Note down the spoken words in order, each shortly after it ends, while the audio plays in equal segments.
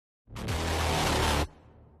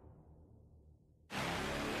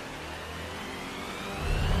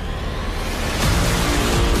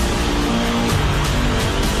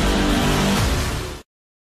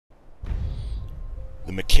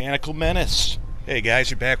Mechanical Menace. Hey guys,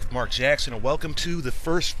 you're back with Mark Jackson, and welcome to the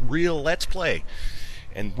first real Let's Play.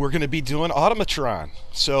 And we're going to be doing Automatron.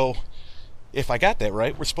 So, if I got that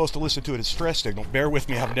right, we're supposed to listen to it as stress signal. Bear with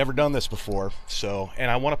me, I've never done this before. And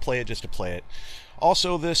I want to play it just to play it.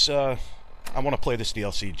 Also, I want to play this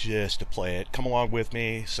DLC just to play it. Come along with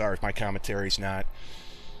me. Sorry if my commentary's not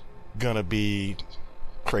going to be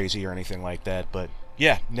crazy or anything like that. But,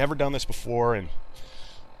 yeah, never done this before, and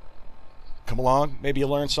come along, maybe you'll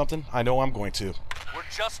learn something. I know I'm going to. We're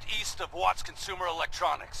just east of Watts Consumer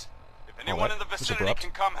Electronics. If anyone in the vicinity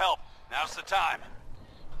can come help, now's the time.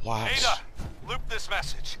 Watts. Ada, loop this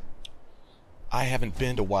message. I haven't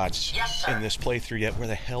been to Watts in this playthrough yet. Where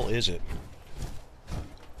the hell is it?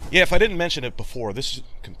 Yeah, if I didn't mention it before, this is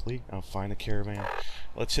complete. I'll find the caravan.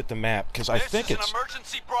 Let's hit the map, because I think it's... This is an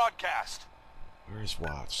emergency broadcast. Where is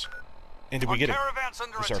Watts? And did we get it?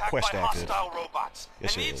 Is our quest active?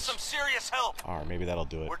 Yes, it is. Some serious help. Alright, maybe that'll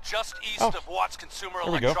do it. We're just east of Watts Consumer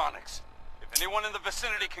Electronics. If anyone in the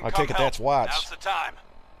vicinity can come help, that's Watts. Now's the time.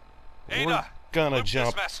 Ada, we're gonna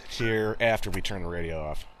jump here after we turn the radio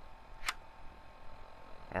off.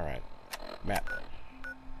 Alright. Map.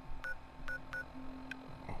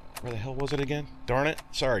 Oh, where the hell was it again? Darn it.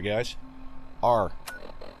 Sorry, guys. R.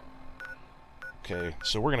 Okay,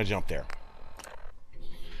 so we're gonna jump there.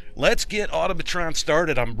 Let's get Automatron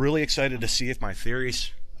started. I'm really excited to see if my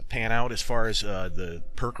theories pan out as far as the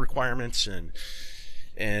perk requirements and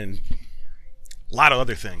a lot of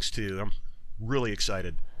other things too. I'm really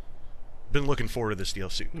excited. Been looking forward to this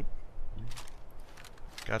DLC.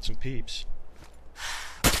 Got some peeps.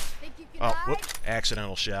 Oh, whoop!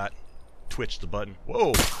 Accidental shot. Twitched the button.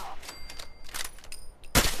 Whoa!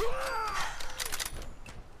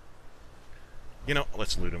 You know,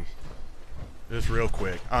 let's loot him. Just real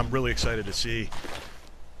quick. I'm really excited to see.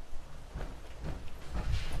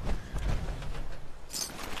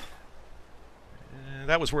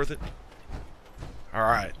 That was worth it.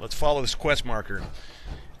 Alright, let's follow this quest marker.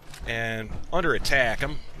 And under attack,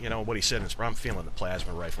 you know what he said, I'm feeling the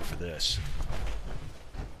plasma rifle for this.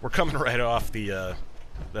 We're coming right off the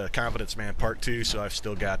Confidence Man Part 2, so I've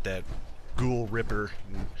still got that Ghoul Ripper.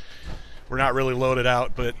 We're not really loaded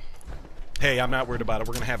out, but hey, I'm not worried about it.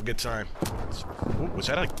 We're going to have a good time. Ooh, was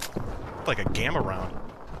that like a gamma round?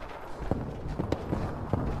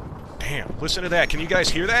 Damn, listen to that. Can you guys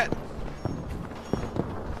hear that?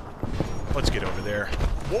 Let's get over there.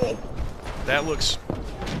 Whoa! That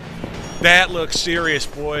looks serious,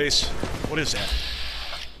 boys. What is that?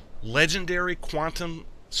 Legendary Quantum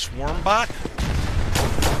Swarm Bot?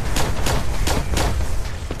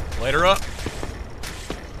 Light her up.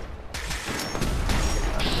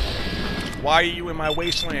 Why are you in my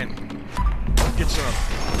wasteland? Get some.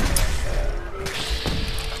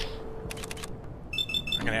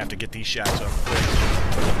 I'm gonna have to get these shots up quick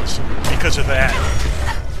because of that.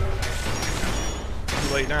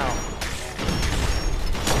 Too late now.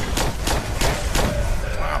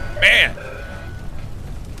 Wow, man.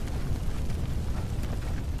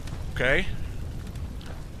 Okay.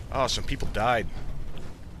 Oh, some people died.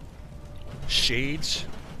 Shades.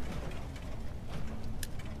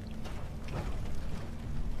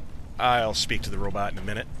 I'll speak to the robot in a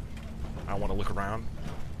minute. I want to look around.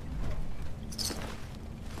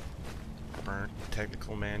 Burnt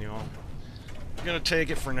technical manual. I'm gonna take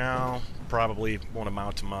it for now. Probably won't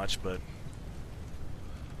amount to much, but...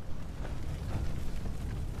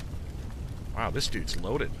 Wow, this dude's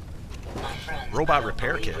loaded. Robot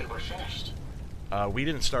repair kit. We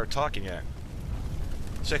didn't start talking yet.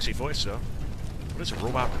 Sexy voice, though. What is it?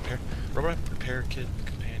 Robot repair kit.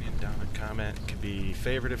 Down in comment can be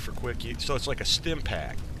favorited for quick use. So it's like a stim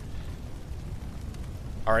pack.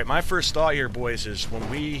 Alright, my first thought here, boys, is when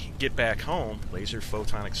we get back home, laser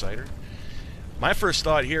photon exciter. My first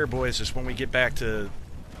thought here, boys, is when we get back to...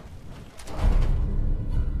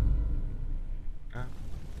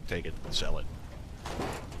 take it, sell it.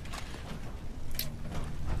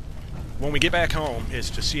 When we get back home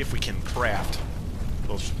is to see if we can craft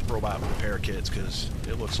those robot repair kits, because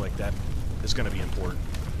it looks like that is going to be important.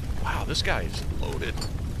 Wow, this guy is loaded.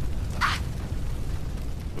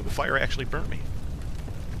 Well, the fire actually burnt me.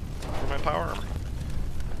 For my power armor.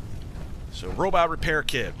 So, robot repair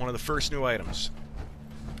kit, one of the first new items.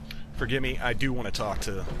 Forgive me, I do want to talk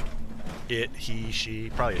to it, he,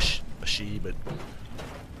 she, probably a she, but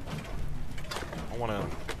I want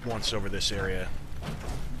to once over this area.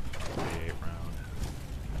 Way around.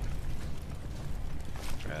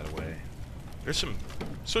 That away. There's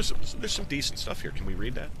some decent stuff here. Can we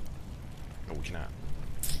read that? No, we cannot.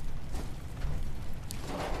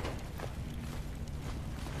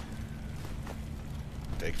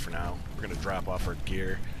 Take it for now. We're gonna drop off our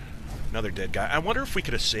gear. Another dead guy. I wonder if we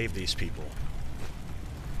could have saved these people.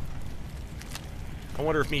 I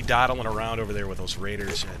wonder if me dawdling around over there with those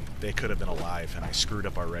raiders and they could have been alive and I screwed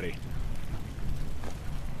up already.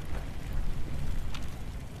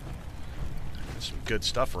 Some good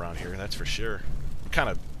stuff around here, that's for sure. Kind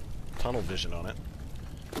of tunnel vision on it.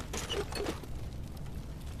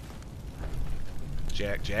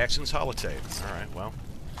 Jackson's holotape. Alright, well.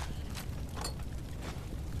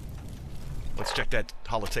 Let's check that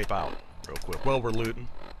holotape out real quick. Well, we're looting.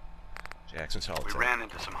 Jackson's holotape. We ran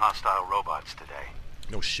into some hostile robots today.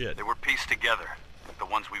 No shit. They were pieced together, like the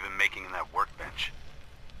ones we've been making in that workbench.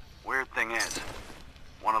 Weird thing is,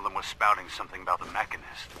 one of them was spouting something about the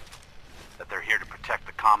Mechanist. That they're here to protect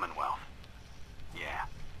the Commonwealth. Yeah,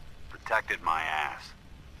 protected my ass.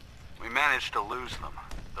 We managed to lose them.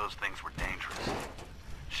 Those things were dangerous.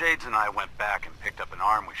 Shades and I went back and picked up an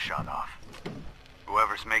arm we shot off.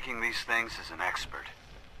 Whoever's making these things is an expert.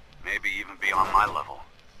 Maybe even beyond my level.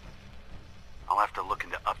 I'll have to look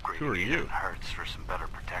into upgrading Eden and Hertz for some better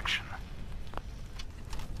protection.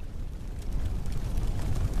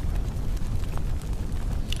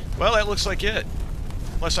 Well, that looks like it.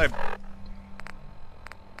 Unless I...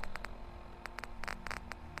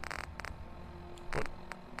 What?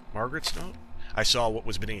 Margaret's note? I saw what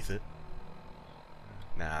was beneath it.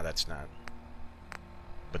 Nah, that's not.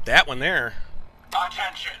 But that one there...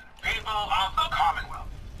 Attention, people of the Commonwealth.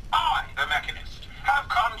 I, the Mechanist, have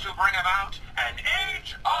come to bring about an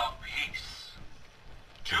age of peace.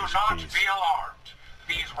 Do not be alarmed.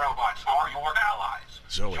 These robots are your allies,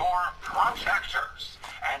 Zoe. your protectors,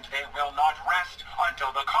 and they will not rest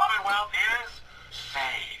until the Commonwealth is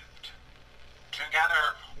saved.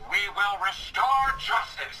 Together, we will restore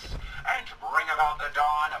justice and bring about the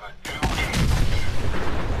dawn of a new age.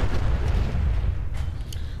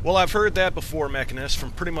 Well, I've heard that before, Mechanist, from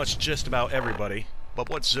pretty much just about everybody. But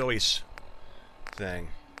what's Zoe's thing?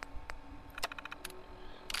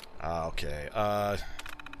 Okay, I'll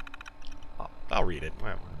read it.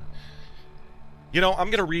 Well, you know, I'm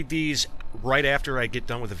going to read these right after I get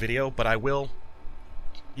done with the video, but I will.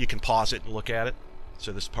 You can pause it and look at it.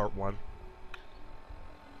 So this is part 1.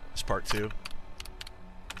 This is part 2.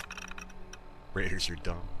 Raiders are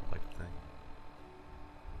dumb, like the thing.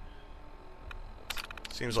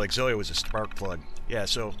 Seems like Zoe was a spark plug. Yeah,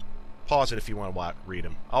 so pause it if you want to read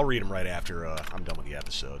them. I'll read them right after I'm done with the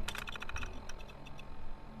episode.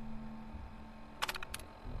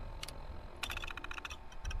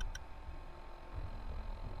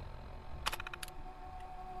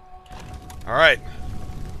 Alright.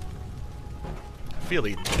 I feel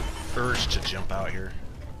the urge to jump out here.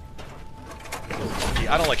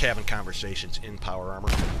 I don't like having conversations in power armor,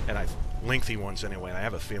 and lengthy ones anyway, and I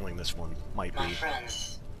have a feeling this one might be. My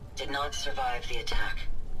friends did not survive the attack.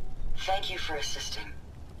 Thank you for assisting.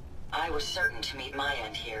 I was certain to meet my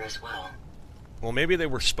end here as well. Well, maybe they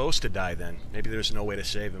were supposed to die then. Maybe there's no way to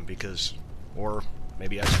save them because... Or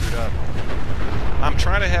maybe I screwed up. I'm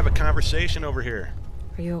trying to have a conversation over here.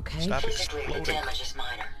 Are you okay? Stop Physically, exploding. the damage is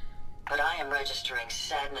minor, but I am registering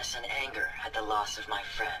sadness and anger at the loss of my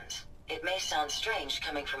friends. It may sound strange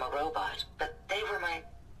coming from a robot, but they were my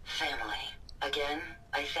family. Again,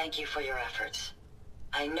 I thank you for your efforts.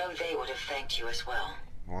 I know they would have thanked you as well.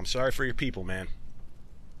 Well, I'm sorry for your people, man.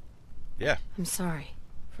 Yeah. I'm sorry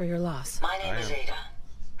for your loss. My name is Ada.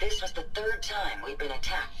 This was the 3rd time we've been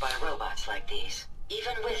attacked by robots like these.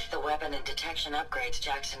 Even with the weapon and detection upgrades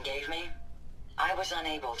Jackson gave me, I was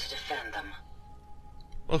unable to defend them.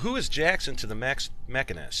 Well, who is Jackson to the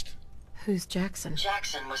Mechanist? Who's Jackson?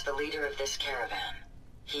 Jackson was the leader of this caravan.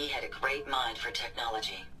 He had a great mind for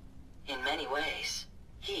technology. In many ways,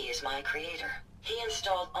 he is my creator. He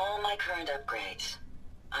installed all my current upgrades.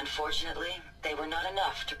 Unfortunately, they were not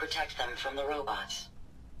enough to protect them from the robots.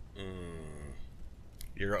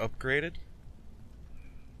 You're upgraded?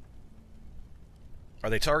 Are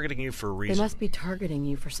they targeting you for a reason? They must be targeting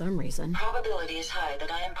you for some reason. Probability is high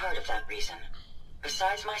that I am part of that reason.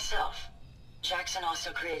 Besides myself, Jackson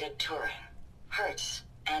also created Turing, Hertz,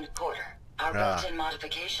 and Porter. Our built-in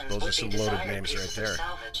modifications those would are some be loaded desired names pieces right there. of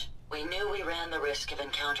salvage. We knew we ran the risk of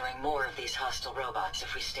encountering more of these hostile robots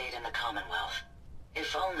if we stayed in the Commonwealth.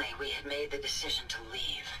 If only we had made the decision to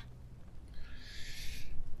leave.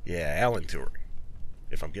 Yeah, Alan Turing,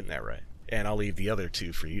 if I'm getting that right. And I'll leave the other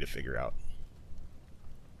 2 for you to figure out.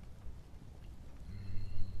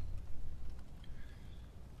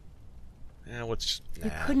 Yeah,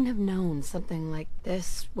 You couldn't have known something like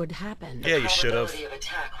this would happen. Yeah, you should have. The probability of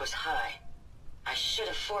attack was high. I should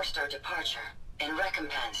have forced our departure. In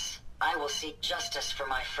recompense, I will seek justice for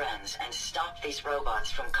my friends and stop these robots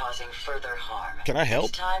from causing further harm. Can I help?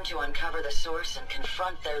 It's time to uncover the source and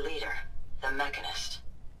confront their leader, the Mechanist.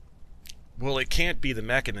 Well, it can't be the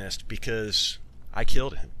Mechanist because I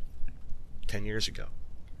killed him 10 years ago.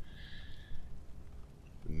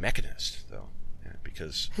 The Mechanist, though, yeah,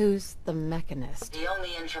 because... Who's the Mechanist? The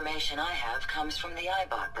only information I have comes from the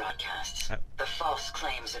iBot broadcasts. The false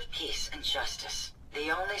claims of peace and justice. The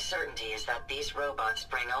only certainty is that these robots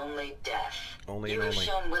bring only death. You have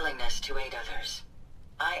shown willingness to aid others.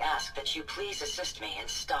 I ask that you please assist me in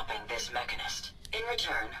stopping this Mechanist. In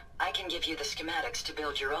return, I can give you the schematics to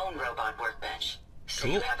build your own robot workbench, so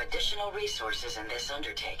you have additional resources in this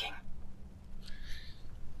undertaking.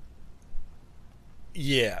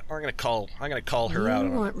 Yeah, I'm gonna call her out.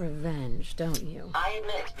 You want revenge, don't you? I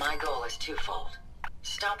admit my goal is twofold.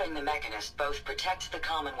 Stopping the Mechanist both protects the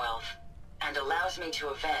Commonwealth and allows me to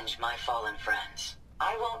avenge my fallen friends.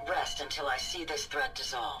 I won't rest until I see this threat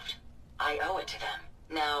dissolved. I owe it to them.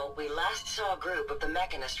 Now, we last saw a group of the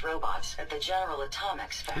Mechanist robots at the General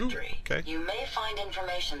Atomics factory. Ooh, okay. You may find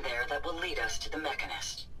information there that will lead us to the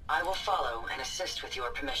Mechanist. I will follow and assist with your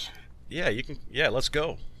permission. Yeah, you can. Yeah, let's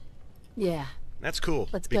go. Yeah. That's cool.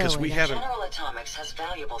 Let's because go. we haven't. General Atomics has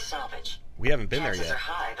valuable salvage. We haven't been there Chances yet. are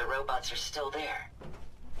high the robots are still there.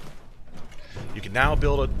 You can now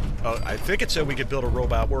build a... I think it said we could build a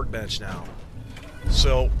robot workbench now.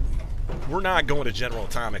 So, we're not going to General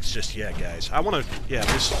Atomics just yet, guys. I want to... Yeah,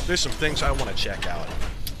 there's some things I want to check out.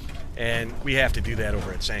 And we have to do that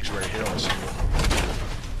over at Sanctuary Hills.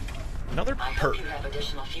 Another I hope you have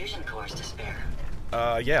additional fusion cores to spare.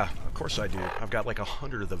 Yeah, of course I do. I've got like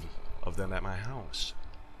 100 of them at my house.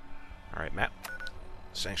 Alright, map.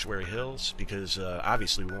 Sanctuary Hills, because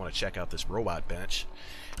obviously we want to check out this robot bench.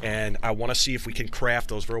 And I want to see if we can craft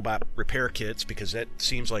those robot repair kits, because that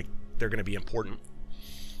seems like they're going to be important.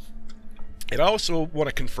 And I also want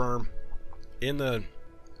to confirm in the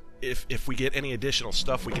if we get any additional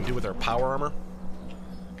stuff we can do with our power armor,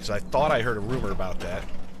 because I thought I heard a rumor about that.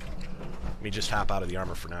 Let me just hop out of the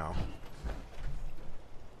armor for now.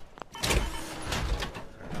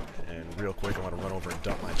 And real quick, I want to run over and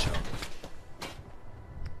dump my chunk.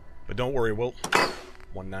 But don't worry, we'll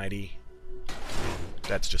 190.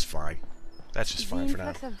 That's just fine. That's just fine for now. The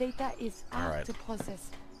influx of data is hard to process.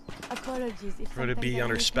 Apologies if would it be sometimes I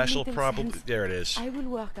under make special little problem? sense. There it is. I will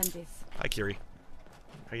work on this. Hi, Kiri.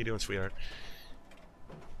 How you doing, sweetheart?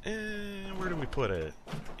 And where do we put it?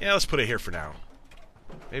 Yeah, let's put it here for now.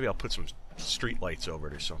 Maybe I'll put some street lights over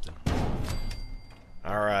it or something.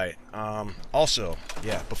 Alright. Also,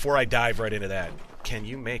 yeah, before I dive right into that, can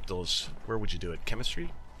you make those... Where would you do it?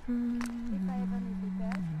 Chemistry?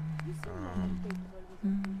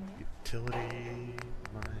 Utility,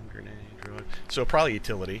 mine, grenade, drone. So probably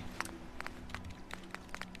utility.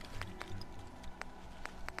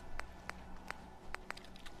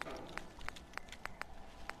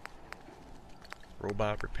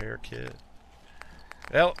 Robot repair kit.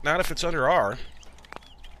 Well, not if it's under R.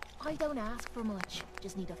 I don't ask for much.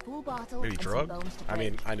 Just need a full bottle Maybe and drug? some bones to I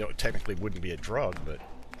break. mean, I know it technically wouldn't be a drug, but...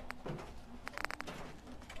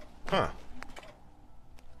 Huh.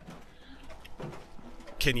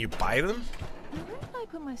 Can you buy them? Where did I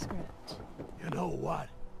put my script? You know what?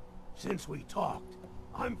 Since we talked,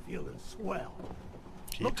 I'm feeling swell.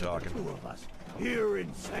 Keep Look talking. at the two of us here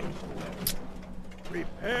in Sanctuary,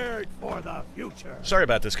 prepared for the future. Sorry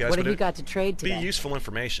about this, guys. What but have you it- got to trade Be today? useful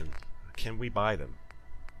information. Can we buy them?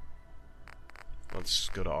 Let's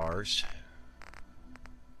go to ours.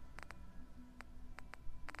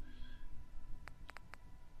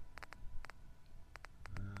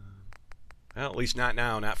 Well, at least not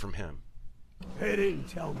now, not from him. They didn't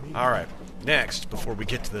tell me. Alright, next, before we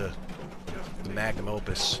get to the magnum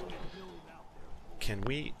opus, can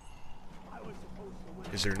we...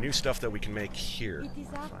 Is there new stuff that we can make here? It is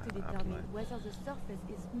hard to Fine, determine optimize. whether the surface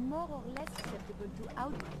is more or less susceptible to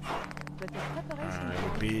outbreaks, but the preparation It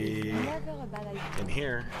plan would be is never a bad idea. in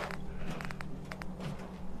here.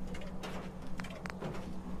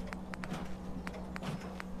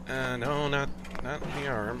 No, not in the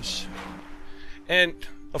arms. And,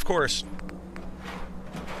 of course,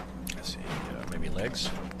 let's see, maybe legs.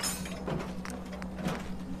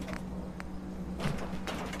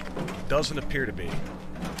 Doesn't appear to be.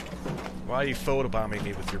 Why are you photobombing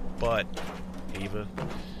me with your butt, Eva?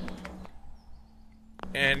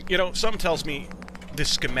 And, you know, something tells me this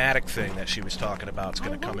schematic thing that she was talking about is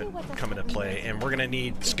going to come into play, and we're going to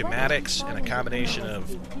need schematics and a combination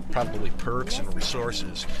of probably perks and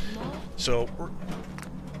resources. So,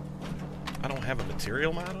 I don't have a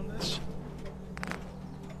material mod on this?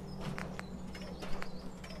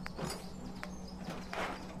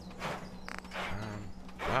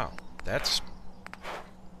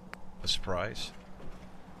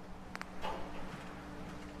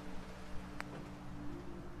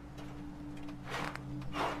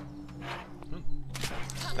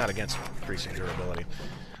 not against increasing durability.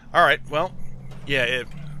 Alright, well, yeah,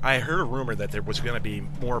 I heard a rumor that there was going to be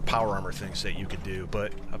more power armor things that you could do,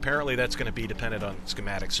 but apparently that's going to be dependent on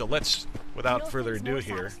schematics. So let's, without further ado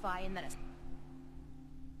here,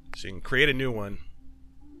 so you can create a new one.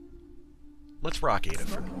 Let's rock Ada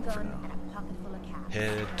for now.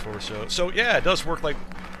 Head, torso. So yeah, it does work like...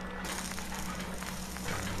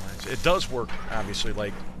 It does work, obviously,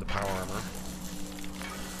 like the power armor.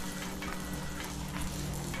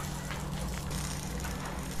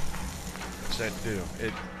 What's that do?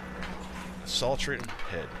 It... Assaultron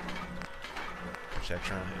head.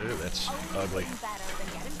 Automatron. Ooh, that's ugly.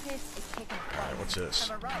 Alright, what's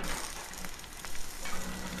this?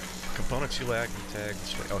 Components you lack and tag.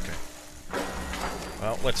 Okay.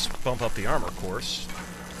 Well, let's bump up the armor course.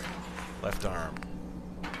 Left arm.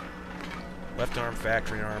 Left arm,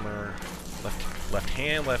 factory armor. Left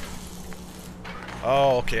hand, left...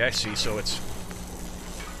 Oh, okay, I see. So it's...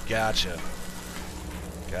 Gotcha.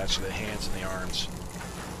 Gotcha, the hands and the arms.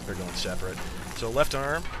 They're going separate. So left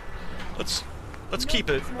arm. Let's keep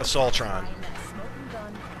it Assaultron.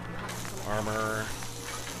 Armor.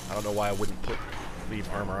 I don't know why I wouldn't leave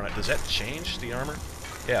armor on it. Does that change the armor?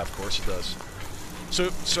 Yeah, of course it does.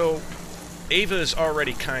 So Ava is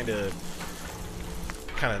already kind of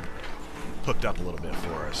hooked up a little bit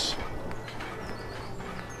for us.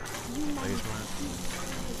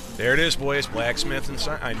 There it is, boys. Blacksmith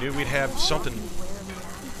inside. I knew we'd have something.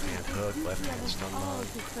 Hand hook, left hand stun lock,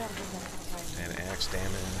 and axe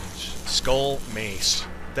damage. Skull mace.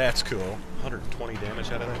 That's cool. 120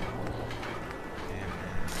 damage out of that. And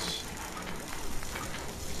axe.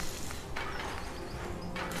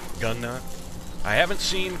 Gun nut. I haven't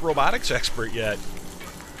seen robotics expert yet.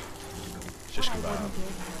 Just go out.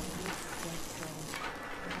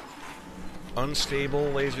 Unstable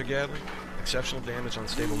laser gathering. Exceptional damage.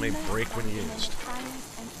 Unstable may break when used.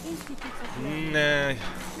 Nah.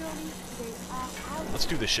 Let's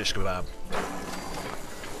do the shish kebab.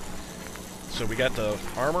 So we got the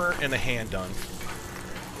armor and the hand done.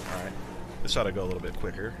 Alright. This ought to go a little bit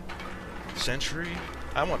quicker. Sentry.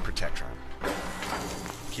 I want Protectron.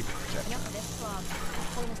 Keep it Protectron.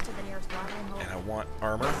 And I want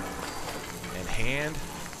armor and hand.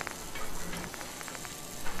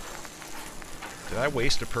 Did I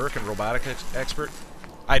waste a perk in robotic expert?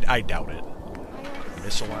 I doubt it.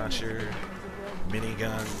 Missile launcher,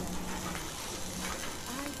 minigun,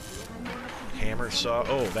 hammer saw.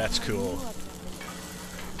 Oh, that's cool.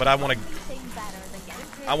 But I want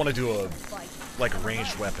to do a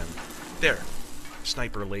ranged weapon. There,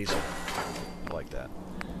 sniper laser. I like that.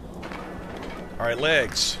 All right,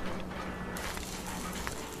 legs.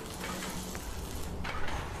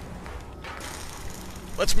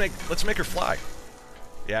 Let's make her fly.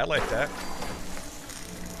 Yeah, I like that.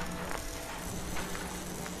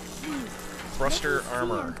 Thruster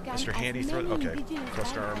armor. Mr. Handy Thrust. Okay,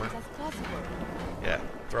 thruster armor. Yeah,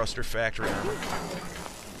 thruster factory armor.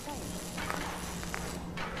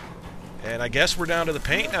 And I guess we're down to the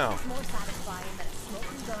paint now.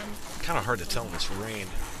 Kind of hard to tell in this rain.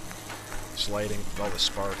 It's lighting with all the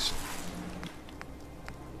sparks.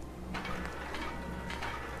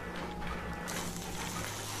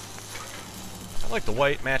 I like the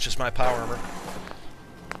white, matches my power armor.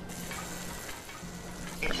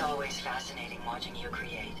 It's always fascinating watching you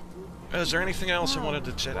create. Is there anything else I wanted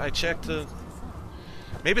to check? I checked the...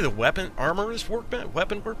 Maybe the weapon... Armor's workbench?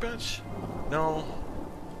 Weapon workbench? No.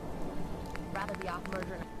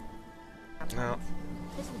 No.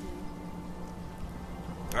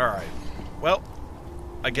 Alright. Well,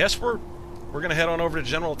 I guess we're gonna head on over to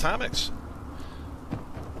General Atomics.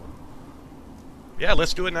 Yeah,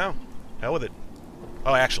 let's do it now. Hell with it.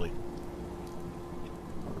 Oh, actually.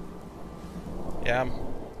 Yeah, I'm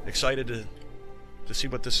excited to see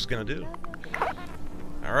what this is going to do.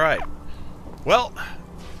 Alright. Well,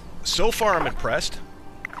 so far I'm impressed.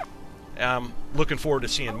 I'm looking forward to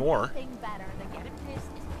seeing more.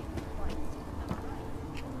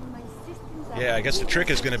 Yeah, I guess the trick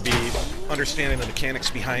is going to be understanding the mechanics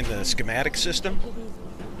behind the schematic system.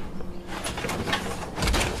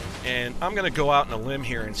 And I'm going to go out on a limb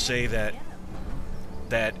here and say that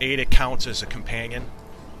Ada counts as a companion.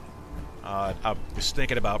 I was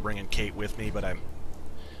thinking about bringing Kate with me, but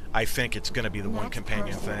I think it's going to be the one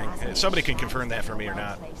companion thing. Somebody can confirm that for me or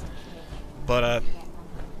not. But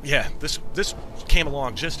yeah, this came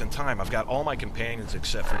along just in time. I've got all my companions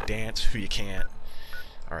except for Dance, who you can't.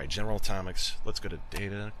 All right, General Atomics. Let's go to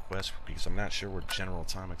Data Quest because I'm not sure where General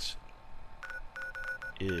Atomics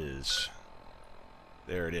is.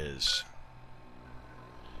 There it is.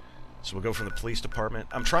 So we'll go from the police department.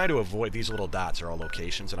 I'm trying to avoid, these little dots are all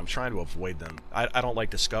locations, and I'm trying to avoid them. I don't like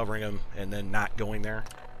discovering them and then not going there.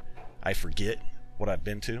 I forget what I've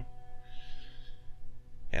been to.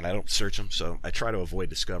 And I don't search them, so I try to avoid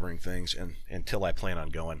discovering things until I plan on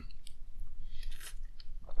going.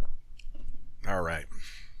 Alright.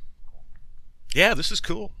 Yeah, this is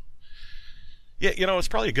cool. Yeah, you know, it's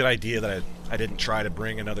probably a good idea that I didn't try to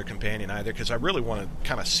bring another companion either, because I really want to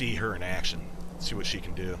kind of see her in action. See what she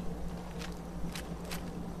can do.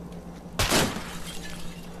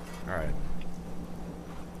 Alright.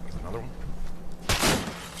 Another one?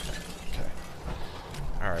 Okay.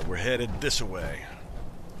 Alright, we're headed this way.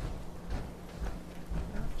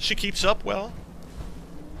 She keeps up well.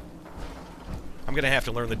 I'm going to have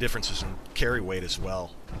to learn the differences in carry weight as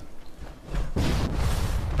well.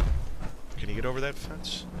 Can you get over that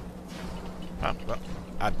fence? Oh, well,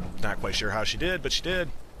 I'm not quite sure how she did, but she did.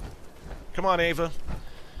 Come on, Ava.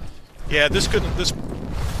 Yeah, this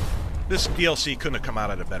DLC couldn't have come out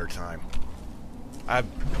at a better time. I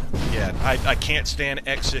can't stand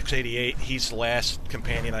X688. He's the last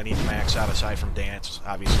companion I need to max out aside from Dance,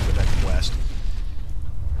 obviously with that quest.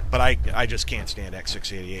 But I just can't stand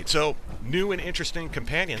X688. So, new and interesting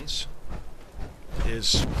companions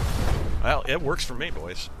is, well, it works for me,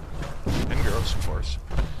 boys. And girls, of course.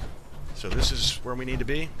 So this is where we need to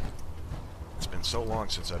be. It's been so long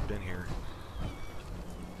since I've been here.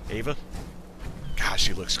 Ava? Gosh,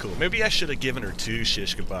 she looks cool. Maybe I should have given her 2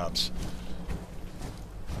 shish kebabs.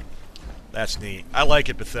 That's neat. I like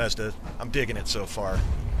it, Bethesda. I'm digging it so far.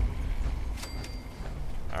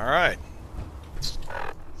 Alright. Let's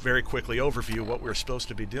very quickly overview what we're supposed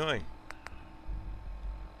to be doing.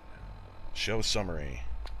 Show summary.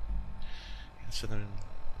 So then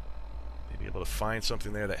maybe able to find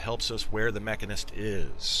something there that helps us where the Mechanist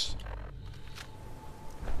is.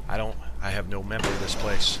 I have no memory of this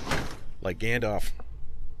place. Like Gandalf.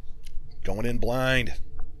 Going in blind.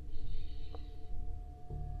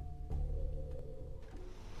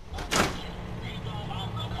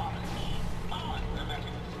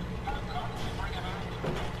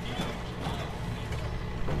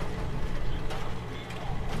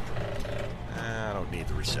 I don't need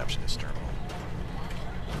the receptionist terminal.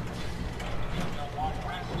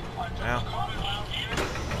 Now,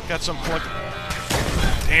 got some plug.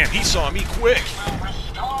 Damn, he saw me quick.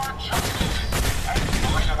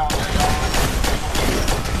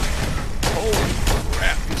 Holy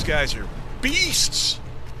crap, these guys are beasts.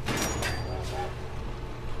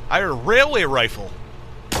 I heard a railway rifle.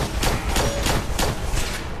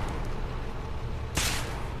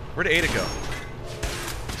 Where'd Ada go?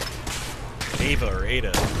 Ava or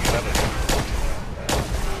Ada, whatever.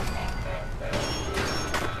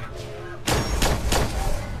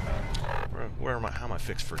 Where am I? How am I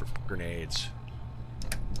fixed for grenades?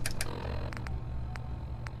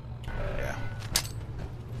 Yeah.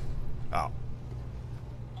 Oh.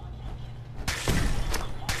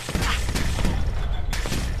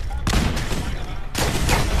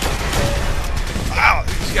 Wow,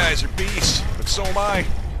 these guys are beasts, but so am I.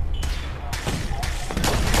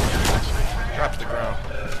 Drop to the ground.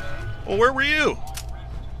 Well, where were you?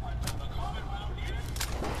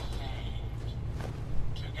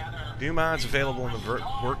 New mods available on the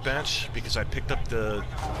workbench because I picked up the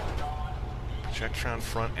Projectron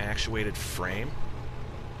front actuated frame.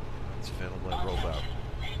 It's available at Robot.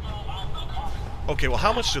 Okay, well,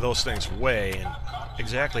 how much do those things weigh, and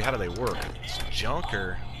exactly how do they work? It's junk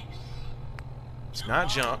or it's not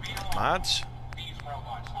junk. Mods,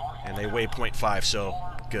 and they weigh 0.5, so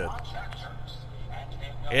good.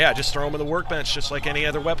 Yeah, just throw them in the workbench, just like any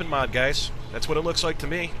other weapon mod, guys. That's what it looks like to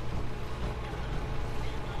me.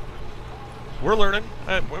 We're learning.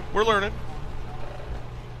 We're learning.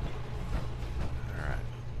 Alright.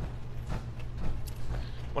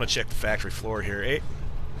 I want to check the factory floor here. Hey.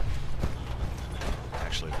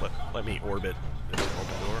 Actually, let me orbit this open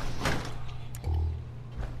door.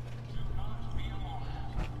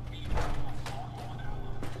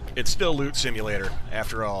 It's still Loot Simulator,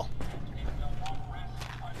 after all.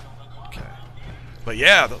 Okay. But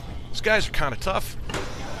yeah, those guys are kind of tough.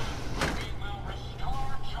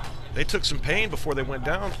 They took some pain before they went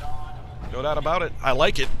down. No doubt about it. I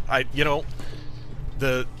like it. You know,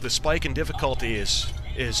 the spike in difficulty is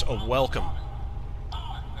a welcome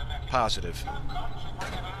positive.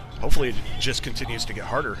 Hopefully it just continues to get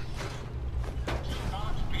harder.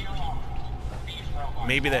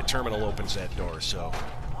 Maybe that terminal opens that door, so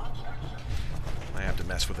I have to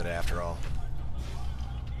mess with it after all.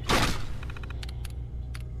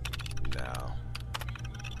 No.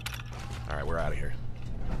 Alright, we're out of here.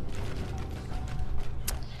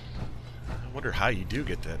 I wonder how you do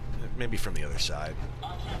get that. Maybe from the other side.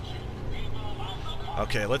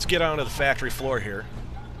 Okay, let's get onto the factory floor here.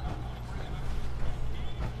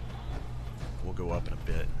 We'll go up in a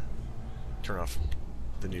bit. Turn off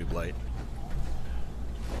the noob light.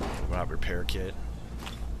 Rob repair kit.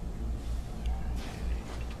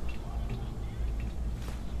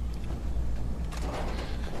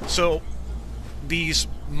 So, these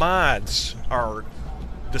mods are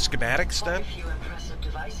the schematics then? Quite a few impressive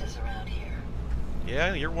devices around here.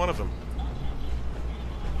 Yeah, you're one of them.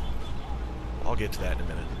 I'll get to that in a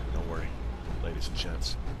minute. Don't worry, ladies and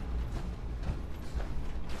gents.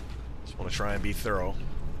 Just want to try and be thorough.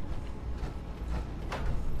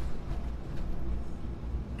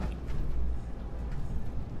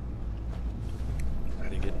 How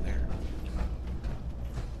do you get in there?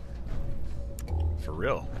 For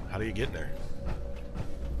real, how do you get in there?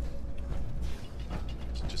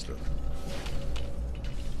 It's just a...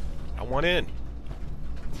 I want in.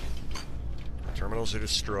 Terminals are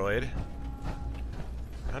destroyed.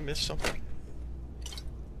 I missed something.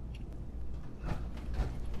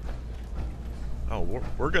 Oh,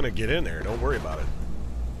 we're gonna get in there. Don't worry about it.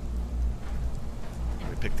 Can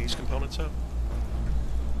we pick these components up?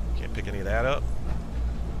 Can't pick any of that up.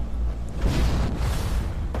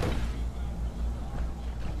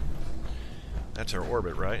 That's our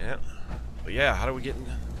orbit, right? Yeah. But yeah, how do we get in?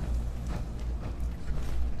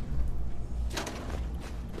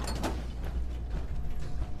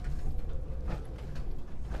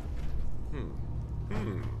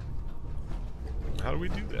 How do we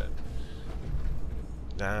do that?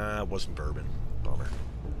 Nah, it wasn't bourbon. Bummer.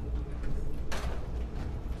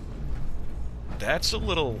 That's a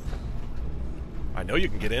little... I know you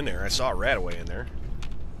can get in there. I saw a rat-away in there.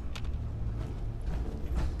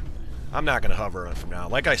 I'm not going to hover on it from now.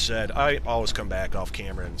 Like I said, I always come back off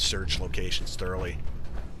camera and search locations thoroughly.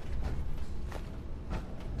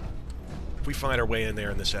 If we find our way in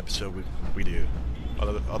there in this episode, we do.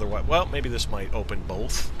 Otherwise, well, maybe this might open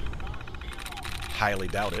both. Highly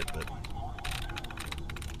doubt it, but...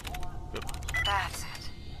 That's it.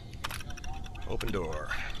 Open door.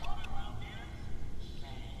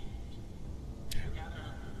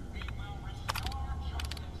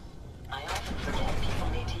 I often forget people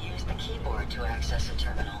need to use the keyboard to access a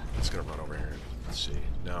terminal. It's gonna run over here. Let's see.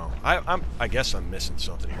 No, I guess I'm missing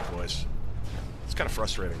something here, boys. It's kind of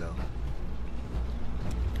frustrating though.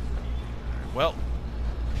 Alright, well,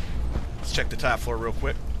 let's check the top floor real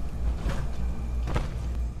quick.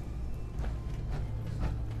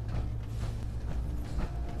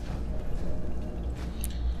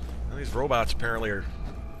 Well, these robots apparently are,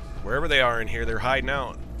 wherever they are in here, they're hiding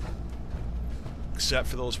out. Except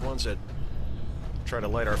for those ones that try to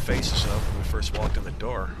light our faces up when we first walked in the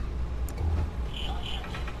door.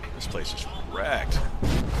 This place is wrecked.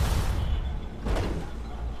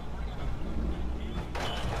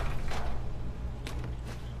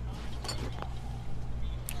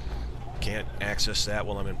 Can't access that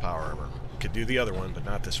while I'm in power armor. Could do the other one, but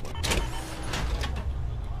not this one.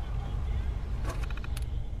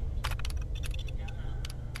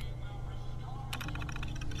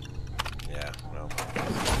 Yeah, well.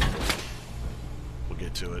 We'll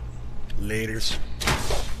get to it. Laters.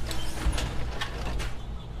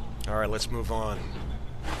 Alright, let's move on.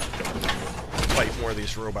 Fight more of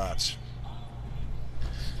these robots.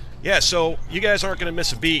 Yeah, so you guys aren't going to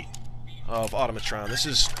miss a beat of Automatron. This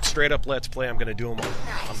is straight up Let's Play. I'm going to do them all.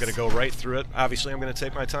 I'm going to go right through it. Obviously, I'm going to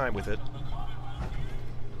take my time with it.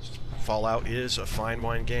 Fallout is a fine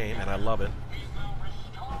wine game, and I love it.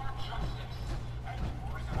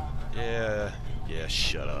 Yeah,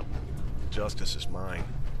 shut up. Justice is mine.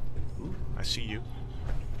 Ooh, I see you.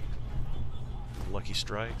 Lucky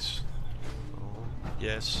Strikes. Oh,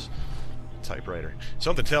 yes. Typewriter.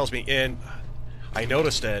 Something tells me, and I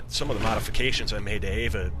noticed that some of the modifications I made to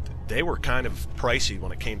Ava, they were kind of pricey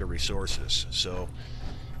when it came to resources. So,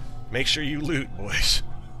 make sure you loot, boys.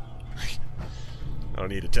 I don't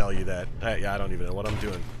need to tell you that. Yeah, I don't even know what I'm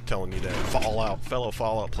doing telling you that. Fellow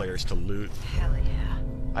Fallout players to loot. Hell yeah.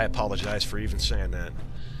 I apologize for even saying that.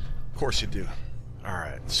 Of course you do.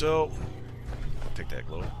 Alright, so... take that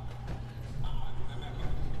glow.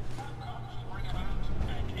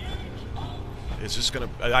 Is this gonna...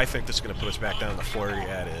 I think this is gonna put us back down on the floor.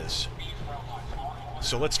 Yeah, it is.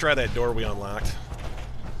 So let's try that door we unlocked.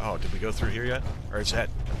 Oh, did we go through here yet? Or is that...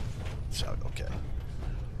 it's out, okay.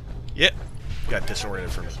 Yep. Got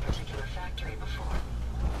disoriented for me. This particular factory before,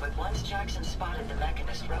 but once Jackson spotted the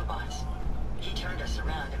mechanist robots, he turned us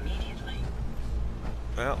around immediately.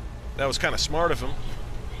 Well, that was kind of smart of him.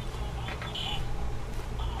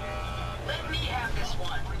 Let me have this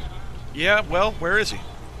one. Yeah, well, where is he?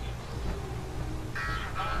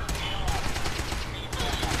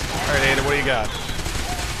 What do you got?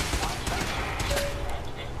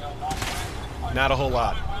 Not a whole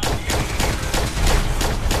lot.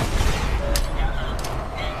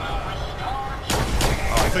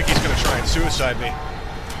 Oh, I think he's going to try and suicide me.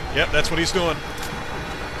 Yep, that's what he's doing.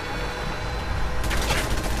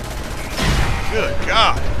 Good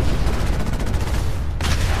God.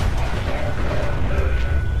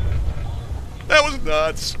 That was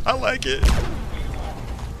nuts. I like it.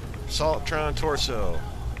 Automatron torso.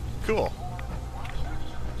 Cool.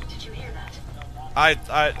 Did you hear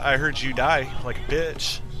that? I heard you die like a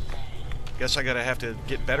bitch. Guess I gotta have to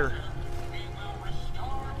get better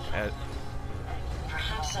at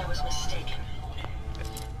Perhaps I was mistaken.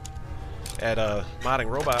 modding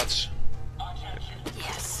robots.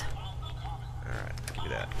 Yes. Alright, give me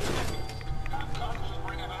that.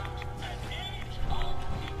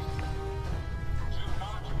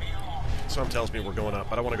 Something tells me we're going up,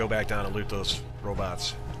 but I want to go back down and loot those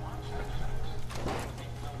robots.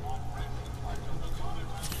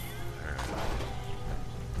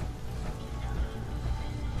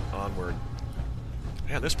 Onward.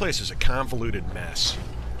 Man, this place is a convoluted mess.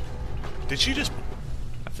 Did she just...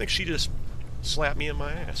 I think she just slapped me in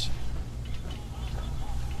my ass.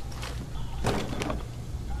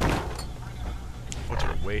 What's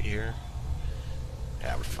our weight here?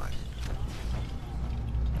 Yeah, we're fine.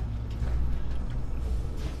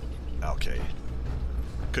 Okay.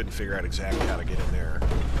 Couldn't figure out exactly how to get in there.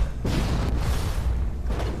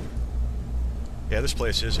 Yeah, this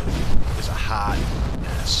place is a hot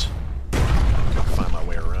mess. Couldn't find my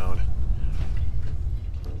way around.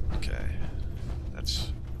 Okay.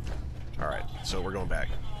 That's... Alright, so we're going back.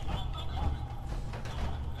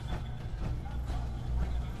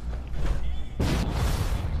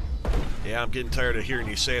 Yeah, I'm getting tired of hearing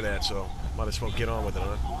you say that, so might as well get on with it,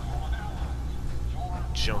 huh?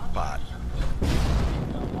 Jump bot.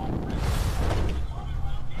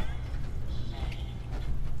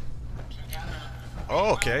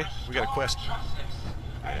 Oh, okay. We got a quest.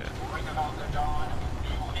 Yeah.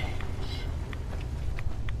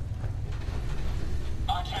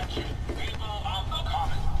 Attention, people of the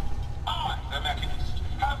common. I, the Mechanist,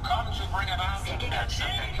 have come to bring about the Picking up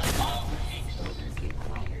something. age of peace.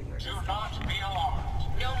 Do not be alarmed.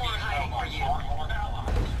 No more hiding for you. Your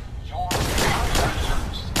allies. Your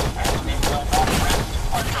adversaries. And it will not rest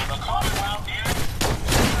until the Commonwealth is...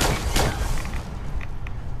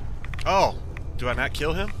 Oh, do I not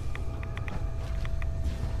kill him?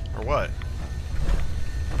 Or what?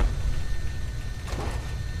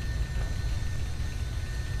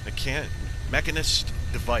 Mechanist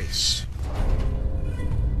device.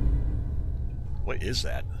 What is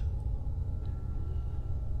that?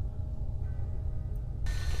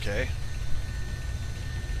 Okay.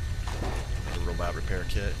 A robot repair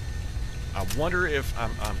kit. I wonder if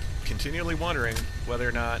I'm continually wondering whether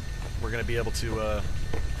or not we're going to be able to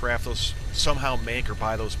craft those, somehow make or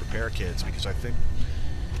buy those repair kits, because I think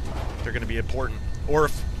they're going to be important, or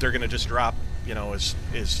if they're going to just drop, you know, as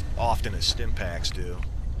often as stim packs do.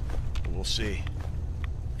 But we'll see.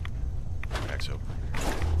 Packs open.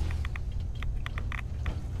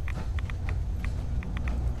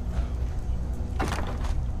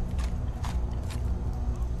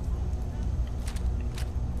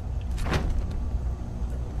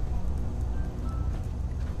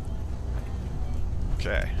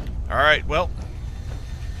 Okay. Alright, well.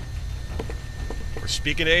 We're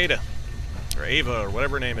speaking to Ada. Or Ava, or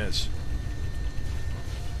whatever her name is.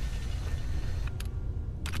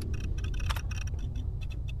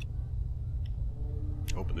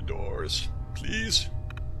 Open the doors. Please.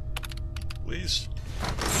 Please.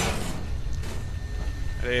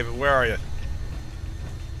 Hey, Ava, where are you?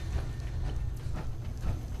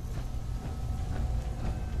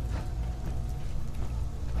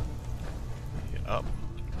 Up.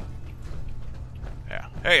 Yeah.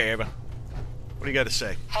 Hey, Ava. What do you got to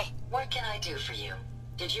say? Hey, what can I do for you?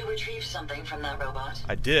 Did you retrieve something from that robot?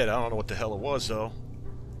 I did. I don't know what the hell it was, though.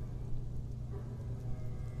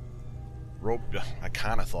 I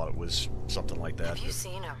kind of thought it was something like that. Have you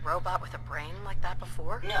seen a robot with a brain like that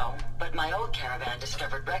before? No, but my old caravan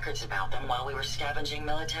discovered records about them while we were scavenging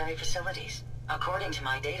military facilities. According to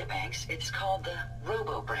my databanks, it's called the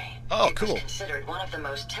Robo-Brain. Oh, It cool. was considered one of the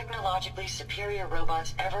most technologically superior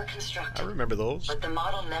robots ever I constructed. remember those. But the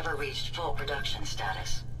model never reached full production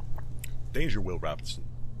status. Danger, Will Robinson.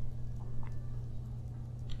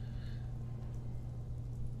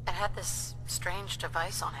 It had this strange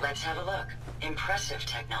device on it. Let's have a look. Impressive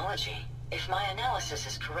technology. If my analysis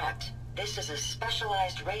is correct, this is a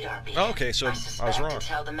specialized radar beacon. Oh, okay, so I was suspect wrong. it's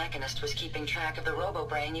how the Mechanist was keeping track of the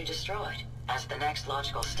Robo-Brain you destroyed. As the next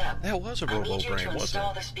logical step, That was a I need you robo-brain, to wasn't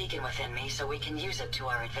install it? this beacon within me so we can use it to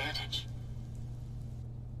our advantage.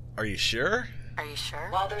 Are you sure? Are you sure?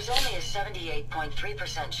 While there's only a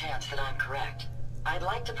 78.3% chance that I'm correct, I'd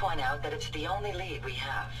like to point out that it's the only lead we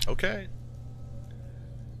have. Okay.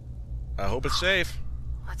 I hope it's safe.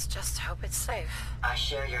 Let's just hope it's safe. I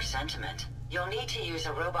share your sentiment. You'll need to use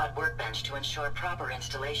a robot workbench to ensure proper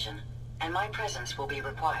installation, and my presence will be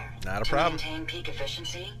required. Not a problem. To maintain peak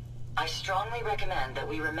efficiency, I strongly recommend that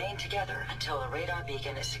we remain together until the radar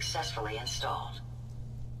beacon is successfully installed.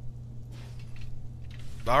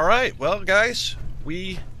 All right. Well, guys,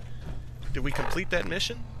 did we complete that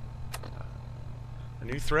mission? A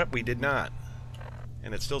new threat? We did not.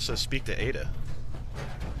 And it still says speak to Ada.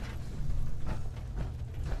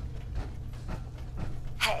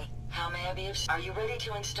 Hey, How may I be of... Are you ready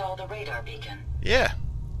to install the radar beacon? Yeah.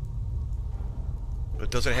 But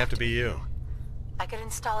does it have to be you? I could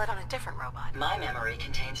install it on a different robot. My memory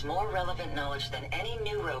contains more relevant knowledge than any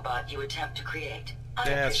new robot you attempt to create. I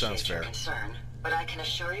That appreciate sounds your fair. concern, but I can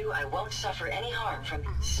assure you I won't suffer any harm from...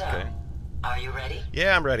 So, Okay. are you ready?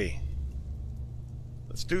 Yeah, I'm ready.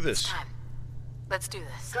 Let's do this. Time. Let's do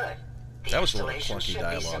this. Good. The That was a little installation clunky should be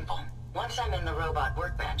dialogue. simple. Once I'm in the robot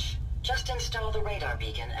workbench, just install the radar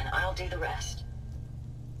beacon and I'll do the rest.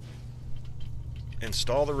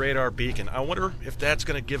 Install the radar beacon. I wonder if that's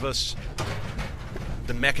going to give us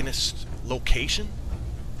the Mechanist location?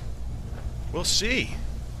 We'll see.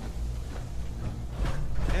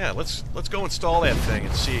 Yeah, let's go install that thing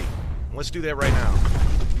and see. Let's do that right now.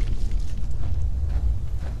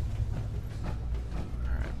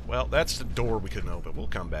 Alright, well, that's the door we couldn't open. We'll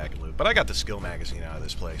come back and loot. But I got the skill magazine out of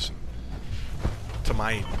this place. And to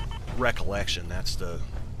my recollection, that's the...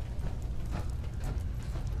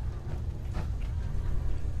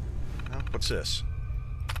 Oh, what's this?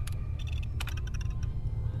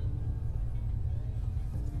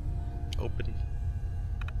 Open.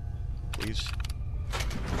 Please.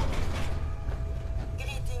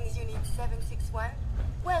 Greetings, Unit 761.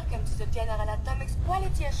 Welcome to the General Atomics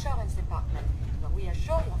Quality Assurance Department, where we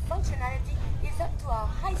assure your functionality is up to our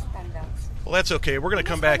high standards. Well, that's okay. We're going to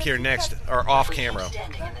come back here next, or off camera.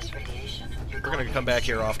 Standing in this radiation, you're We're going to come back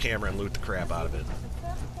here off camera and loot the crap out of it.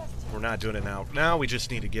 We're not doing it now. Now we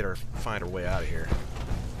just need to find our way out of here.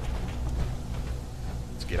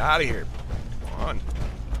 Let's get out of here. Come on.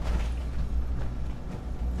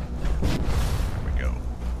 There we go.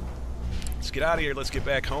 Let's get out of here. Let's get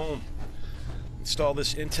back home. Install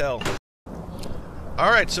this intel.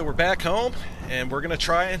 Alright, so we're back home, and we're going to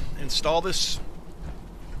try and install this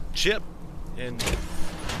chip and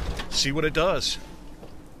see what it does.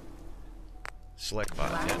 Select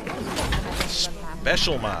button.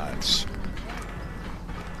 Special mods.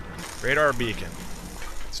 Radar beacon.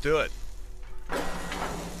 Let's do it.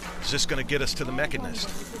 Is this going to get us to the Mechanist?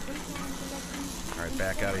 Alright,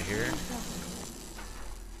 back out of here.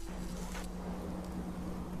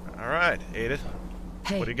 Alright, Ada.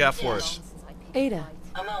 Hey, What do you got for us? Ada.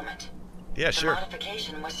 A moment. Yeah, The sure.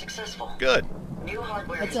 modification was successful. Good. New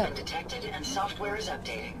hardware What's has up? been detected and software is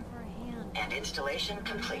updating. And installation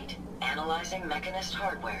complete. Analyzing Mechanist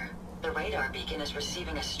hardware. The radar beacon is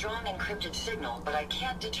receiving a strong encrypted signal, but I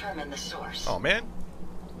can't determine the source. Oh, man.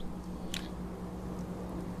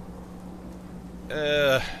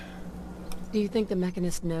 Do you think the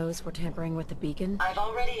Mechanist knows we're tampering with the beacon? I've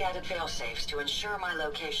already added failsafes to ensure my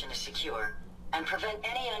location is secure and prevent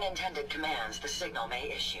any unintended commands the signal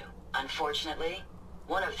may issue. Unfortunately,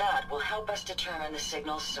 one of that will help us determine the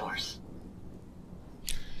signal's source.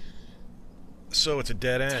 So it's a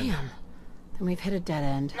dead end. Damn. Then we've hit a dead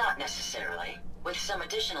end. Not necessarily. With some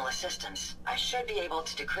additional assistance, I should be able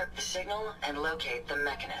to decrypt the signal and locate the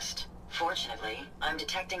Mechanist. Fortunately, I'm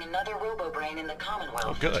detecting another robo-brain in the Commonwealth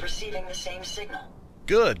Oh, good. that's receiving the same signal.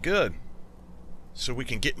 Good, good. So we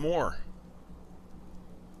can get more.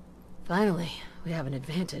 Finally, we have an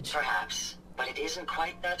advantage. Perhaps, but it isn't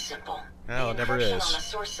quite that simple. No, the it never encryption is. on the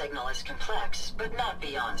source signal is complex, but not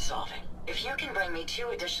beyond solving. If you can bring me 2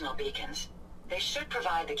 additional beacons, they should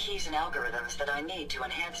provide the keys and algorithms that I need to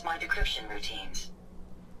enhance my decryption routines.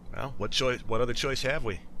 Well, what other choice have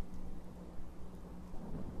we?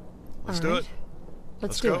 Let's do Alright. it. Let's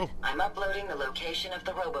Let's do go. it. I'm uploading the location of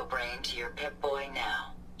the robo-brain to your Pip-Boy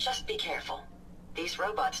now. Just be careful. These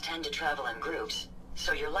robots tend to travel in groups,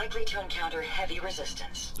 so you're likely to encounter heavy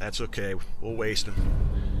resistance. That's okay. We'll waste them.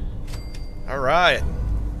 Alright.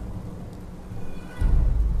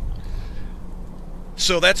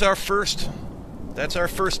 So that's our first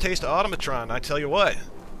taste of Automatron. I tell you what,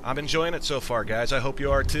 I'm enjoying it so far, guys. I hope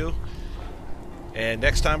you are too. And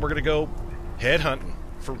next time we're going to go head hunting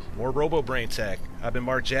for more Robo-Brain tech. I've been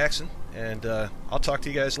Mark Jackson. and I'll talk to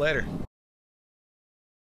you guys later.